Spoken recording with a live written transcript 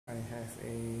have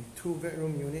a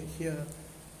 2-bedroom unit here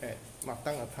at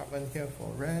Matang apartment here for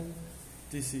rent.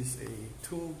 This is a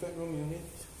 2-bedroom unit.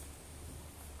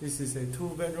 This is a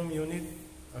 2-bedroom unit.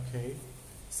 Okay,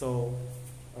 so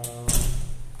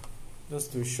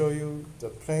just to show you the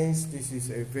place, this is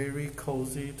a very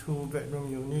cozy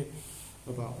 2-bedroom unit,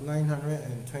 about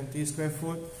 920 square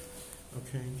foot.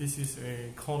 Okay, this is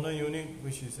a corner unit,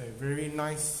 which is a very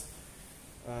nice,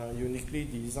 uniquely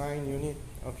designed unit.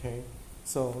 Okay,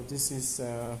 so this is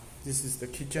the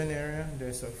kitchen area.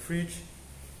 There's a fridge,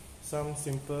 some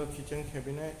simple kitchen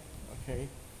cabinet. Okay,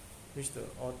 which the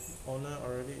owner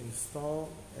already installed,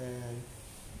 and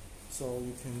so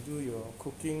you can do your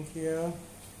cooking here.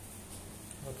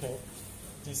 Okay,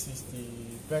 this is the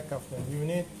back of the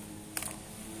unit.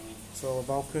 So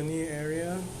balcony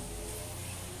area.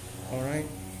 Alright,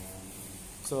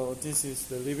 so this is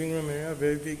the living room area,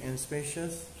 very big and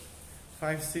spacious.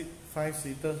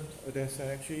 5-seater. There's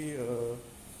actually a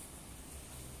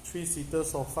 3-seater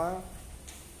sofa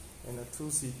and a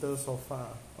 2-seater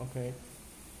sofa. Okay,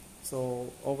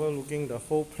 so overlooking the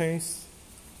whole place.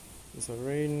 It's a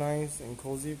very nice and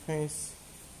cozy place.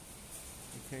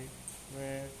 Okay,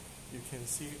 where you can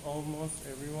see almost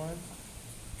everyone.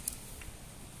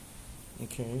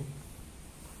 Okay,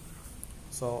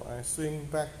 so I swing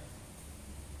back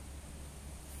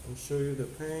and show you the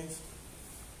place.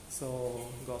 So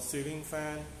got ceiling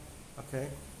fan, okay,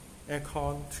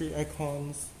 aircon, 3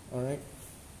 aircons. All right,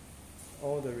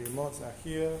 all the remotes are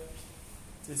here.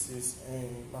 This is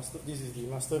the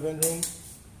master bedroom.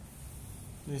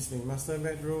 This is the master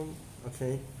bedroom.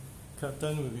 Okay,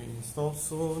 curtain will be installed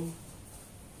soon.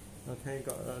 Okay,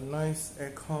 got a nice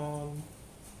aircon,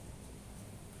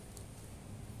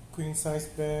 queen size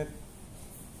bed.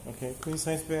 Okay, queen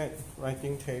size bed,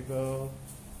 writing table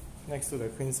next to the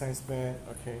queen size bed.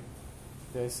 Okay,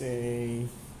 there's a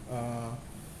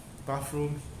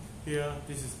bathroom here.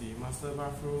 This is the master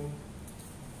bathroom.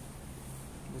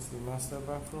 This is the master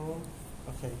bathroom.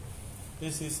 Okay,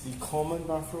 this is the common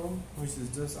bathroom, which is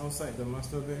just outside the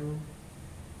master bedroom.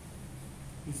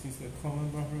 This is the common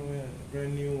bathroom with a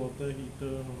brand new water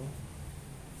heater.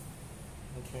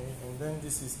 Okay, and then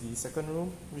this is the second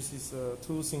room, which is a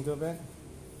 2 single bed.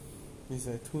 This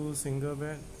is a 2 single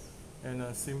bed and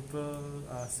a simple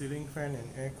ceiling fan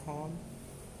and aircon.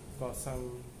 Got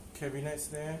some cabinets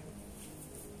there.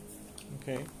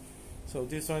 Okay, so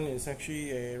this one is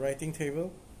actually a writing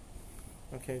table.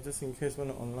 Okay, just in case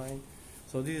one online.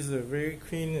 So this is a very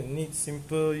clean and neat,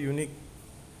 simple, unique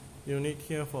unit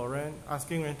here for rent.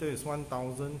 Asking rental is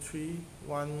 1,003.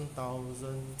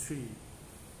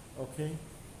 Okay,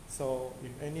 so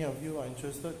if any of you are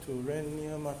interested to rent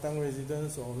near Matang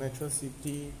Residence or Metro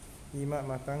City, eMart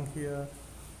Matang here,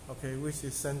 okay, which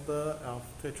is center of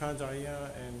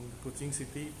Putrajaya and Kuching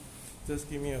City, just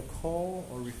give me a call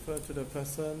or refer to the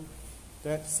person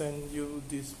that sent you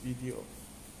this video.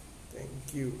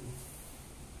 Thank you.